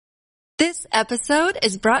This episode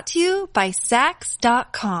is brought to you by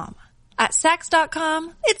Sax.com. At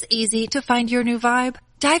Sax.com, it's easy to find your new vibe.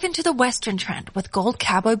 Dive into the Western trend with gold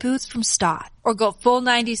cowboy boots from Stott, or go full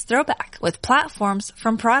 90s throwback with platforms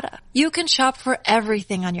from Prada. You can shop for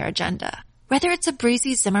everything on your agenda, whether it's a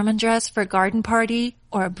breezy Zimmermann dress for a garden party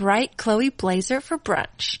or a bright Chloe blazer for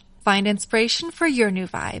brunch. Find inspiration for your new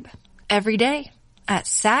vibe every day at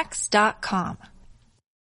Sax.com.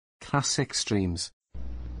 Classic Streams.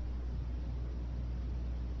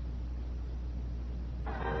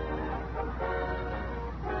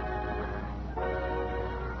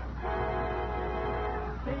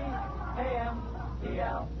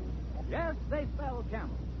 Yes, they spell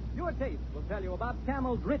Camel. Your taste will tell you about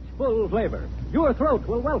Camel's rich, full flavor. Your throat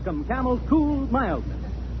will welcome Camel's cool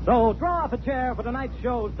mildness. So draw up a chair for tonight's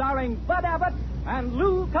show starring Bud Abbott and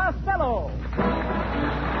Lou Costello.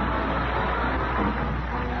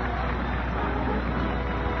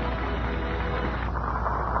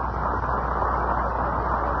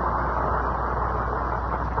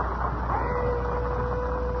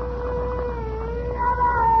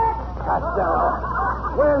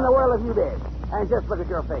 Costello, where in the world have you been? And just look at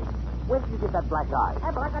your face. Where did you get that black eye?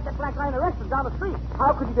 Hey, but I got that black eye in a restaurant down the street.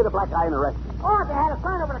 How could you get a black eye in a restaurant? Oh, they had a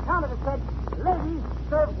sign over the counter that said, "Ladies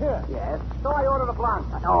served here." Yes. So I ordered a blonde.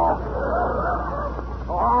 Oh.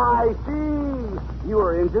 Oh, I see. You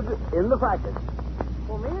were injured in the fracas.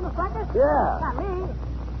 For me in the fracas? Yeah. Not me.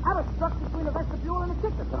 I was stuck between the vestibule and the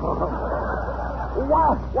kitchen.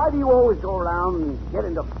 Why do you always go around and get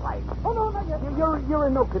into fights? Oh, no, not yet. You're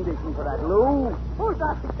in no condition for that, Lou. Who's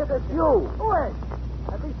that? It's you. Who is?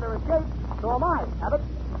 At least they're escaped. So am I, Abbott.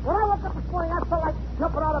 When I woke up this morning, I felt like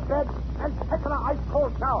jumping out of bed and taking an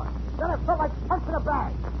ice-cold shower. Then I felt like punching a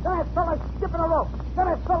bag. Then I felt like skipping a rope. Then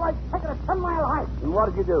I felt like taking a 10-mile hike. And what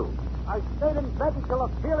did you do? I stayed in bed until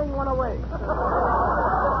the feeling went away.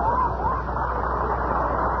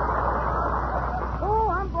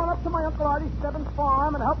 To my Uncle Artie's 7th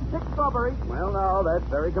farm and help him pick strawberries. Well, now, that's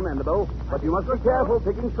very commendable. But you must be careful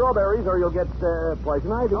picking strawberries or you'll get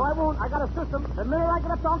poison ivy. No, I won't. I got a system. The minute I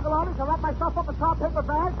get up to Uncle Artie's, I'll wrap myself up in a tar paper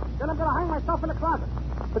bag, then I'm going to hang myself in the closet.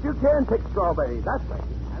 But you can pick strawberries that way.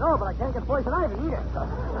 I know, but I can't get poison ivy either.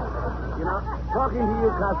 You know, talking to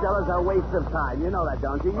you, Costello, is a waste of time. You know that,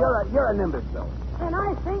 don't you? You're an imbecile. And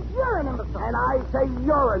I think you're an imbecile. And I say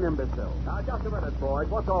you're an imbecile. Now, just a minute, boys.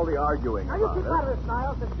 What's all the arguing Now, you about? keep out of this,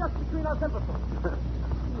 Niles. It's just between us imbeciles. How do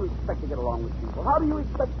you expect to get along with people? How do you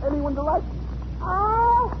expect anyone to like you?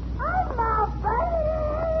 Oh, I'm a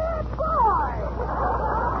bad boy.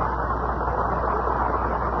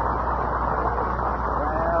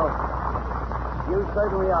 Well, you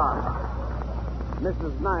certainly are.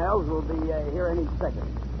 Mrs. Niles will be here any second.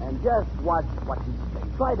 And just watch what you say.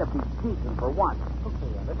 Try to be decent for once.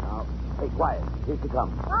 Okay, Abbott. Now, stay quiet. Here she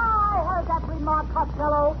comes. I heard that remark,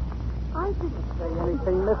 Costello. I didn't say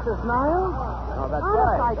anything, Mrs. Niles. Oh, that's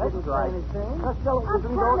Honest, right. I That's didn't right. say anything. Costello I'm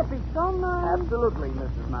isn't trying going to be so nice. Absolutely,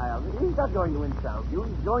 Mrs. Niles. He's not going to insult you.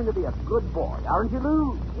 He's going to be a good boy. Aren't you,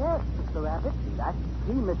 Lou? Yes, Mr. Abbott. See that?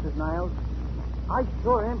 See, Mrs. Niles, I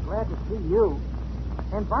sure am glad to see you.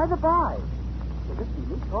 And by the by, did this be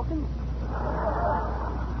me talking?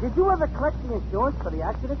 Did you ever collect the insurance for the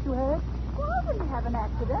accident you had? Well, I didn't have an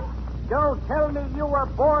accident. Don't tell me you were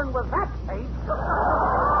born with that face.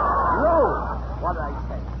 No. What did I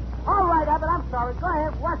say? All right, Abbott, I'm sorry. Go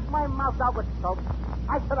ahead, wash my mouth out with soap.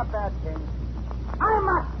 I said a bad thing. I'm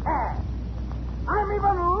a cad. I'm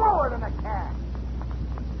even lower than a cad.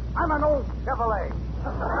 I'm an old Chevrolet.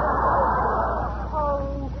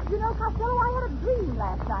 Oh, you know, Costello, I had a dream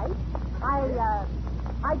last night.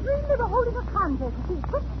 I dreamed they were holding a contest to see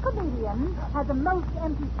which comedian had the most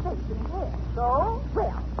empty space in his head. So?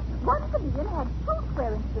 Well, one comedian had 2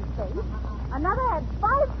 square inches of space, another had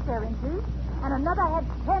 5 square inches, and another had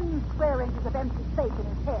 10 square inches of empty space in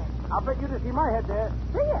his head. I'll bet you didn't see my head there.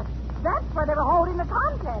 See it? That's where they were holding the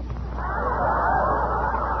contest.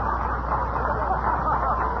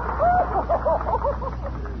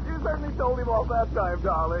 You certainly told him off that time,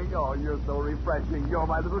 darling. Oh, you're so refreshing. You're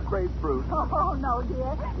my little grapefruit. Oh, no,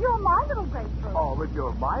 dear. You're my little grapefruit. Oh, but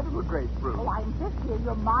you're my little grapefruit. Oh, I insist, dear.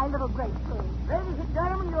 You're my little grapefruit. Ladies and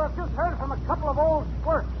gentlemen, you have just heard from a couple of old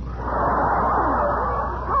squirts.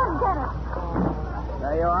 Come and get us.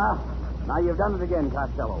 There you are. Now you've done it again,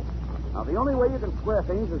 Costello. Now, the only way you can square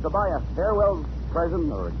things is to buy a farewell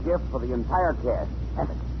present or a gift for the entire cast.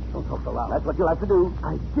 Abbott, don't talk so loud. That's what you'll have to do.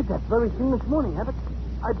 I did that very thing this morning, Abbott.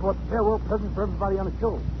 I bought farewell presents for everybody on the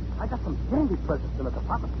show. I got some dandy presents in a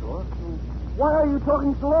department store. Why are you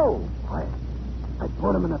talking so low? Quiet. I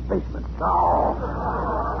put him in the basement. Oh.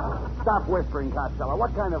 Stop whispering, Costello.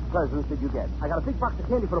 What kind of presents did you get? I got a big box of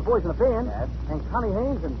candy for the boys in the band. Yes? And Connie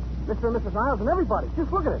Haynes and Mr. and Mrs. Niles and everybody.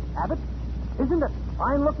 Just look at it, Abbott. Isn't it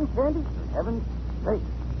fine-looking candy? For heaven's sake.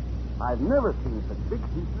 I've never seen such big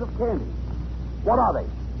pieces of candy. What are they?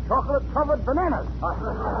 Chocolate-covered bananas.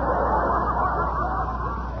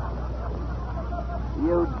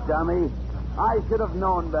 You dummy. I should have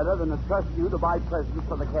known better than to trust you to buy presents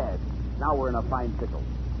for the cash. Now we're in a fine pickle.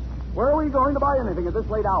 Where are we going to buy anything at this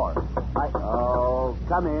late hour? Oh,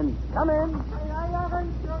 come in. Come in.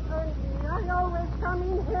 I always come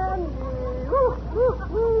in handy.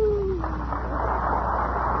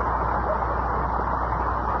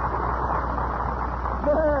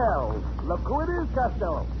 Well, look who it is,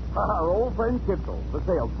 Costello. Our old friend Kitzel, the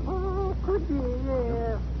salesman. Oh, could be,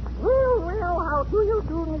 yes. Well, how do you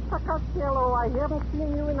do, Mr. Costello? I haven't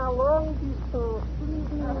seen you in a long distance.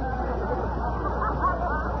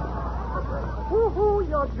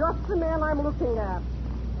 You're just the man I'm looking at.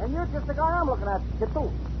 And you're just the guy I'm looking at,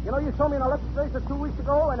 Kitzel. You know, you showed me an electric razor 2 weeks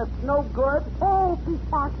ago, and it's no good. Oh,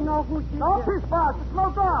 Pispock, no good. No, Pispock, it's no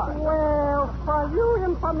good. Well, for your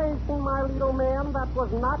information, my little man, that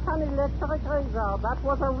was not an electric razor. That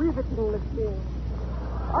was a riveting machine.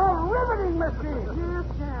 A riveting machine? Yes,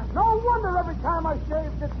 sir. No wonder every time I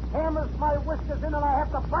shave, it hammers my whiskers in and I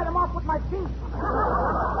have to bite them off with my teeth.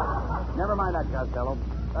 Never mind that, Costello.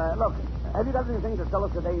 Look, have you got anything to sell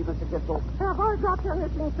us today, Mr. Kitzel? Have I got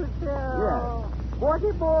anything to sell? Yes. Boy,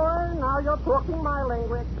 boy, now you're talking my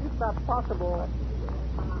language, if that's possible.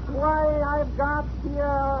 Why, I've got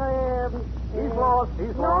here... He's lost.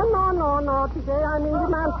 No. Today I'm in the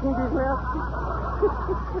mansion business.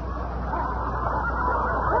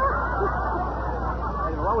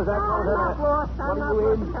 What was that? I'm not lost. What are you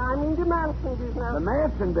in? I'm in the mansion business. The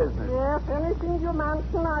mansion business? Yes, anything you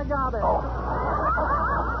mention, I got it. Oh.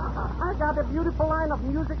 I got a beautiful line of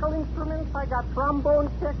musical instruments. I got trombone,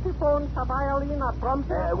 saxophone, a violin, a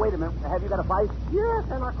trumpet. Wait a minute. Have you got a fife? Yes,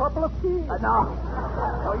 and a couple of keys. No,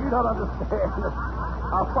 you don't understand.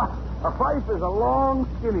 A fife is a long,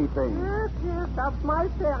 skinny thing. Yes, that's my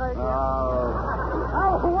favorite.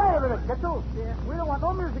 Oh, wait a minute, Kitzel. Yes. We don't want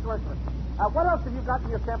no musical instruments. What else have you got in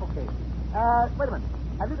your sample case? Wait a minute.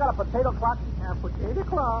 Have you got a potato clock? A potato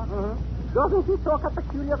clock? Mm-hmm. Doesn't he talk a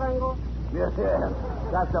peculiar angle? Yes.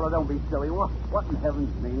 Costello, don't be silly. What in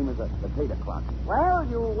heaven's name is a potato clock? Well,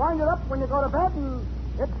 you wind it up when you go to bed, and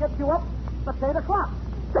it gets you up potato clock.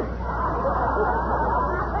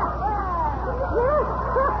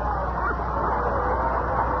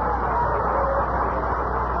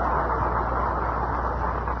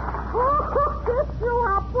 You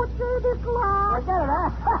are potato clock. I get it, huh?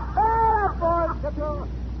 Boy,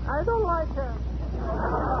 I don't like her.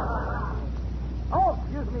 Oh,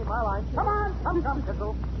 excuse me, my line. Come on. Come,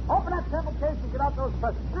 Kitzel. Open that sample case and get out those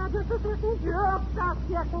presents. Now, just a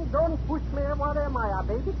second. Don't push me. What am I, a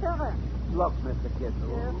baby carrot? Look, Mr. Kitzel,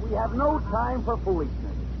 Yes? we have no time for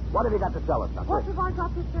foolishness. What have you got to sell us? What have I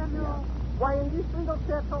got to tell you? Why, in this little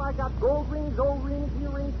satchel, I got gold rings, old rings,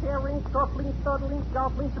 earrings, hair rings, cufflinks, stud-links,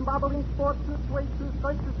 golf links, and bobblinks, sports suits, suede shoes,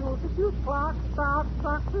 braces, multitudes, clocks,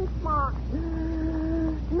 socks, and smocks.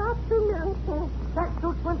 Not to mention Check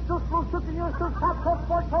suits, swimsuits, blue suits, and your suits, top coats,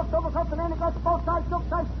 sport coats, overcoats, banana coats, bow ties, silk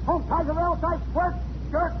ties, home ties, and rail ties, squirt,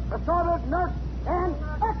 skirt, assorted, nurse, and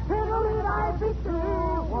a tiddly I beat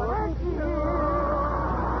you, weren't you?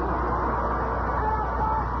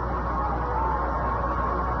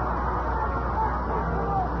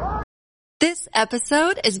 This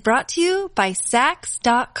episode is brought to you by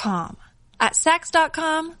Sax.com. At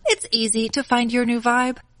Sax.com, it's easy to find your new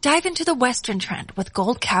vibe. Dive into the Western trend with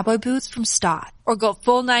gold cowboy boots from Stott, or go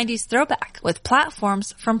full 90s throwback with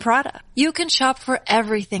platforms from Prada. You can shop for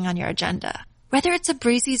everything on your agenda, whether it's a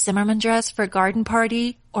breezy Zimmermann dress for a garden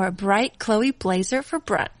party or a bright Chloe blazer for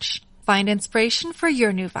brunch. Find inspiration for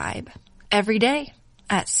your new vibe every day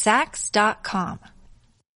at Sax.com.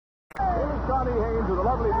 Here's Connie Haynes with a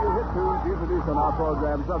lovely new hit tune she introduced on our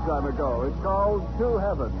program some time ago. It's called To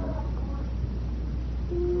Heaven.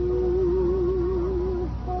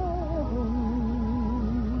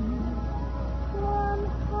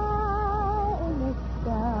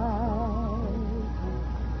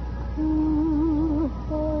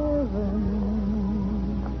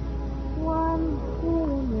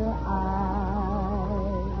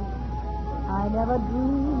 I never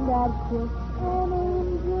dreamed I'd kiss an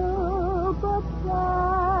angel, but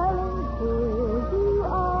darling, here you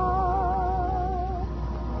are,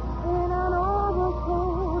 in an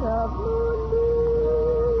overcoat of moonbeams,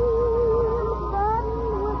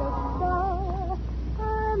 buttoned with a star.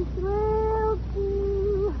 I'm thrilled to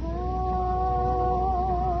have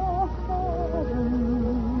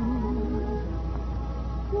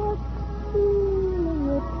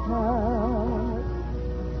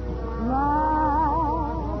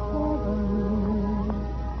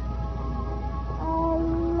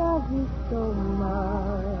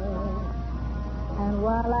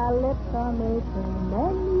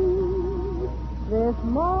This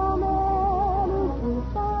moment is too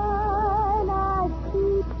fine, I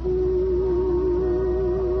keep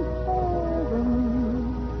these heaven,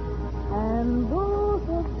 and both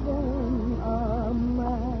of them are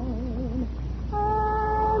mine.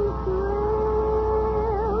 I'm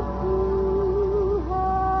thrilled to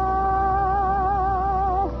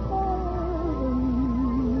have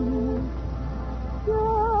heaven,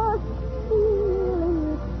 just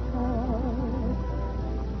feeling it touch.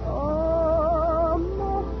 Oh,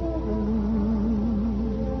 my heaven,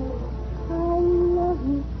 I love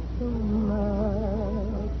you so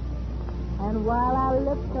much. And while our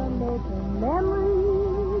lips are making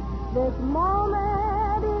memories, this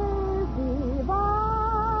moment is divine.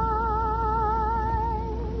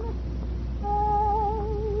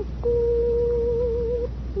 Oh, sweet,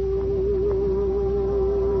 sweet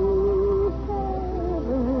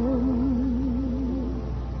heaven,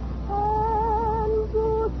 and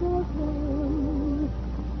both of them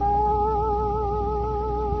are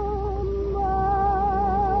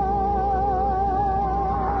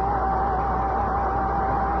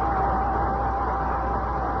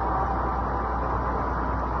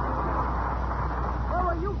Where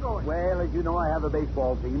were you going? Well, as you know, I have a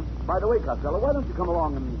baseball team. By the way, Costello, why don't you come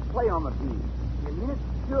along and play on the team? You mean it?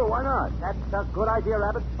 Sure, why not? That's a good idea,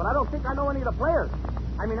 Rabbit, but I don't think I know any of the players.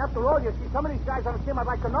 I mean, after all, you see, some of these guys on the team I'd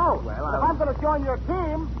like to know. Well, If I'm going to join your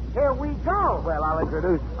team, here we go. Well, I'll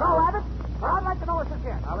introduce. Go, Rabbit. Well, I'd like to know what's this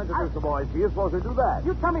here. I'll introduce the boys. You're supposed to do that.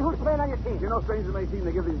 You tell me who's playing on your team. You know, strange as it may seem,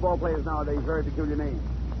 they give these ball players nowadays very peculiar names.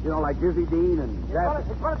 You know, like Dizzy Dean and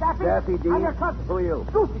His brother Daffy? Daffy Dean. I'm your cousin. Who are you?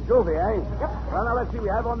 Goofy. Goofy, eh? Yep. Well, now, let's see. We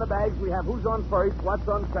have on the bags, we have who's on first, what's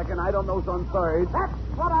on second, I don't know who's on third. That's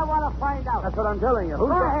what I want to find out. That's what I'm telling you. Go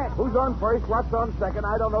ahead. Who's on first, what's on second,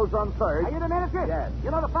 I don't know who's on third. Are you the manager? Yes. You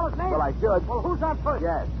know the fellow's name? Well, I should. Well, who's on first?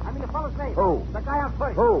 Yes. I mean the fellow's name. Who? The guy on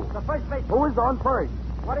first. Who? The first baseman. Who is on first?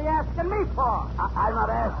 What are you asking me for? I'm not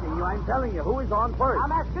asking you. I'm telling you. Who is on first?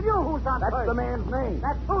 I'm asking you who's on That's first. the man's name.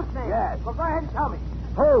 That's whose name? Yes. Well, go ahead and tell me.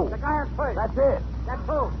 Who? The guy on first. That's it. That's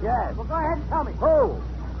who? Yes. Well, go ahead and tell me. Who?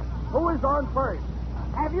 Who is on first?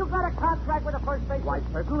 Have you got a contract with the first baseman? Why,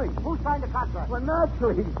 certainly. Who signed the contract? Well,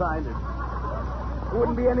 naturally he signed it. It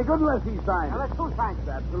wouldn't be any good unless he signed Now, it. let's who signed it?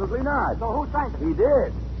 Absolutely not. So who signed it? He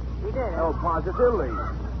did. He did. Oh, positively.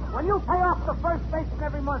 When you pay off the first baseman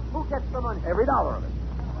every month, who gets the money? Every dollar of it.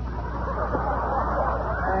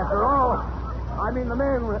 After all, I mean, the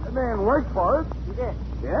man worked for it. He did.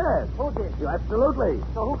 Yes. Who did? Yeah, absolutely.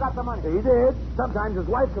 So who got the money? He did. Sometimes his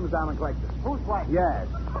wife comes down and collects it. Whose wife? Yes.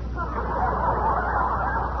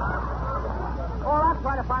 All I'm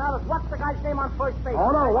trying to find out is what's the guy's name on first base? Oh,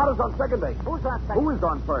 no. What is on second base? Who's on second? Who is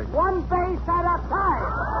on first? One base at a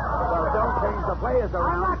time. Well, don't change the players I'm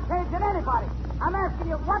around. not changing anybody. I'm asking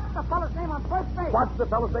you, what's the fellow's name on first base? What's the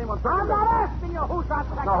fellow's name on second I'm base? not asking you who's on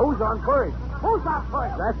second. Now, who's on first? Who's on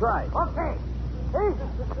first? That's right. Okay. See?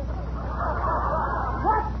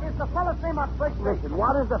 What is the fellow's name on first base? Listen,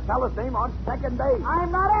 what is the fellow's name on second base? I'm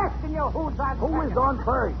not asking you who's on Who second. is on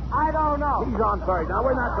first? I don't know. He's on third. Now,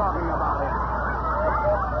 we're not talking about him.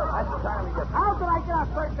 That's entirely different. How did I get on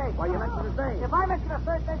third base? Why, you mentioned his name. If I mention a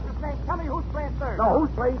third baseman's name, tell me who's playing third. No,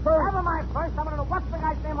 who's playing first? Never mind first. I want to know what's the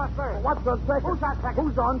guy's name on third. What's on second? Who's on second?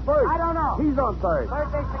 Who's on first? I don't know. He's on third. Third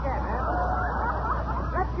base again,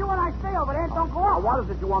 huh? Let you and I stay over there and don't go Now, off. what is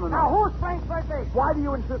it you want to Now, know? who's playing third base? Why do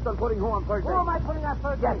you insist on putting who on third Who base? am I putting on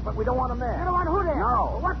third Yes, base? but we don't want him there. You don't want who there?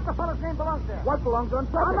 No. Well, what's the fellow's name belongs there? What belongs on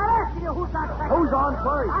I'm second? not asking you who's on second. Who's on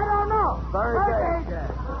first? I don't know. Third base. base.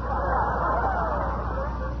 Yes.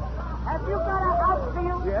 Have you got an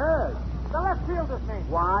outfield? Yes. The left fielder's name.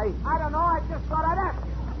 Why? I don't know. I just thought I'd ask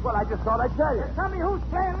you. Well, I just thought I'd tell you. Tell me who's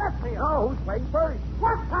playing left field. No, who's playing first?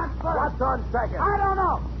 What's on first? What's on second? I don't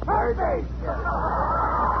know. Third base. Yes.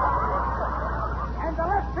 And the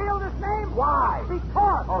left fielder's name? Why?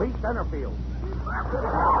 Because. Oh, he's center field. Now,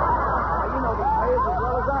 you know these players as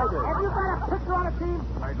well as I do. Have you got a pitcher on a team?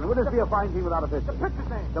 Wouldn't this be a fine team without a pitcher? The pitcher's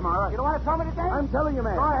name. Tomorrow. You don't want to tell me today? I'm telling you,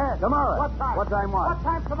 man. Go ahead. Tomorrow. What time? What time what? What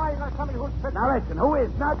time tomorrow you going to tell me who's pitching? Now, listen, who is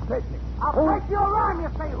not pitching? I'll Who- break your arm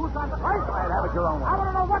if you say who's on first. All right, have it your own way. I want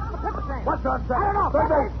to know what's the pitcher's name. What's on second? I don't know. Third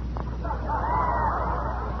base.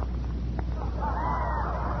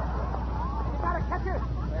 You got a catcher?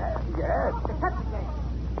 Yes. The catcher's name.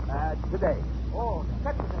 Today. Oh, the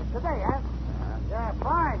catcher's name. Today, huh? Yeah,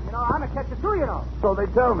 fine. You know, I'm a catcher too, you know. So they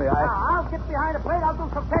tell me. Now, I'll get behind the plate. I'll do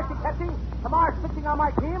some fancy catching. Tomorrow's pitching on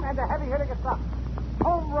my team, and the heavy hitter gets up.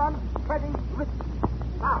 Home run, Freddie Ritchie.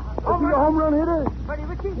 Now, Is he a home run hitter? Freddie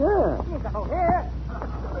Ritchie? Yeah. He ain't got no hair.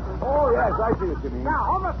 Oh, yes, I see what you mean. Now,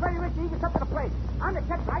 home run, Freddie Ritchie, he gets up to the plate. I'm the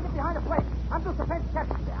catcher. I get behind the plate. I'm doing some fancy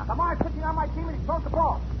catching. Tomorrow's pitching on my team, and he throws the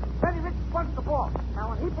ball. Freddie Ritchie punches the ball ball. Now,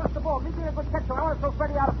 when he puts the ball, me being a good catcher, I want to throw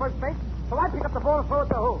Freddie out of first base, so I pick up the ball and throw it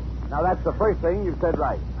to who? Now, that's the first thing you've said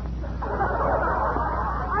right.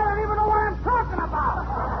 I don't even know what I'm talking about.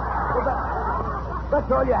 That's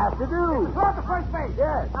all you have to do. Throw it to first base.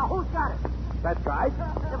 Yes. Now, who's got it? That's right.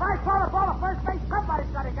 If I throw the ball to first base, somebody's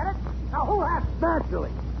got to get it. Now, who has it?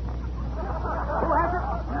 Naturally. Who has it?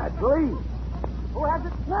 Naturally. Who has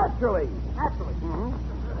it? Naturally. Naturally. Mm-hmm.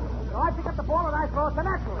 So I pick up the ball and I throw it to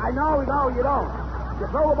Naturally. I know, you don't. You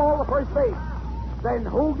throw the ball to first base. Then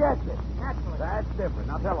who gets it? Naturally. That's different.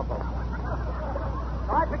 Now, telephone.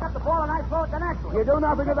 So I pick up the ball and I throw it to Naturally. You do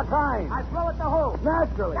nothing of the kind. I throw it to who?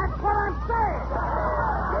 Naturally. That's what I'm saying.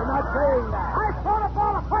 You're not saying that. I throw the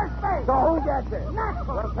ball to first base. So who gets it?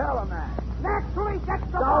 Naturally. Well, tell him that. Naturally gets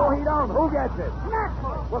the ball. No, he don't. Who gets it?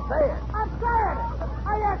 Naturally. Well, say it. I'm saying it.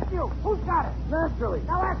 I asked you. Who's got it? Naturally.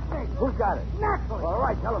 Now ask me. Who's got it? Naturally. All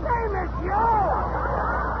right, tell him. Same as you.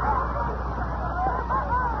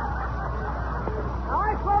 Now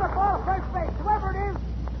I throw the ball to first base. Whoever it is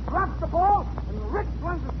drops the ball, and Rich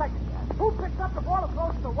runs the second. Who picks up the ball and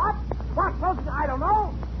throws it to what? What throws it? I don't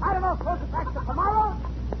know. I don't know. Throws it back to tomorrow.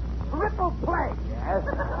 Triple play. Yes.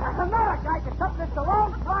 Another guy gets up and it's the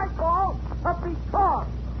wrong fly ball to be called.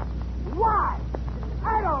 Why?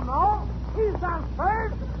 I don't know. He's on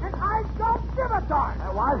third, and I don't give a darn.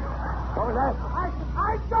 What? What was that?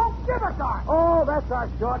 I don't give a darn. Oh, that's our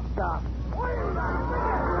shortstop. Wait a minute.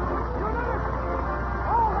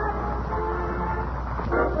 Oh,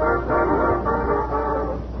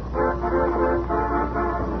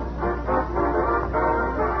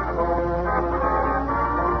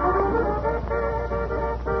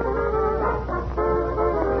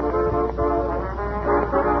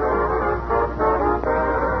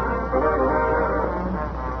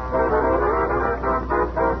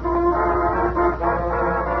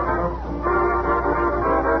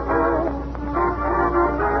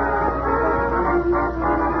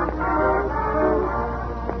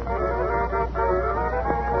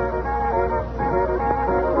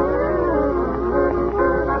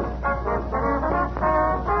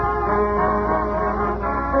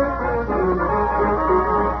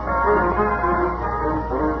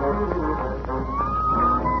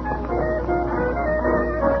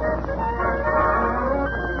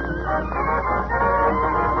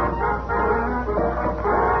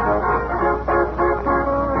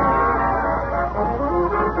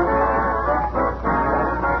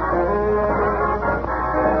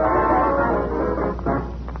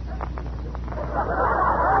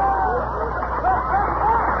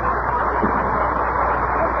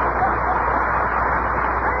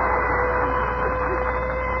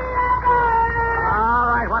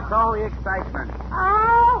 all the excitement?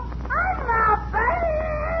 Oh, I'm a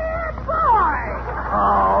bad boy.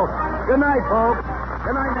 Oh, good night, folks.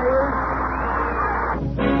 Good night, neighbors.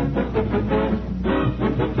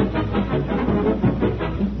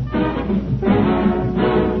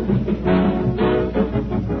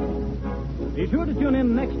 Be sure to tune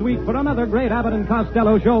in next week for another great Abbott and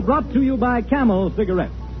Costello show brought to you by Camel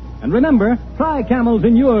Cigarettes. And remember, try Camels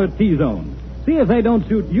in your T-zone. See if they don't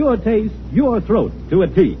suit your taste, your throat to a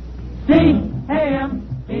T. C-A-M-E-L-S.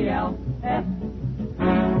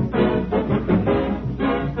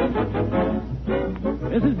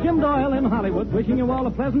 This is Jim Doyle in Hollywood wishing you all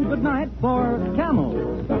a pleasant good night for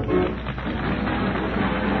Camels.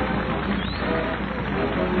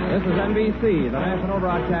 This is NBC, the National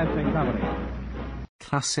Broadcasting Company.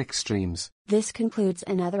 Classic Streams. This concludes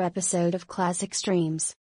another episode of Classic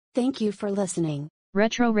Streams. Thank you for listening.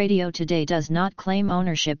 Retro Radio Today does not claim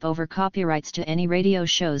ownership over copyrights to any radio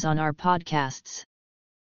shows on our podcasts.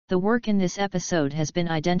 The work in this episode has been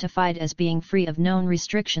identified as being free of known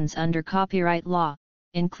restrictions under copyright law,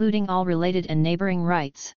 including all related and neighboring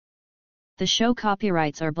rights. The show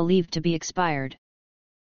copyrights are believed to be expired.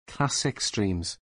 Classic Streams.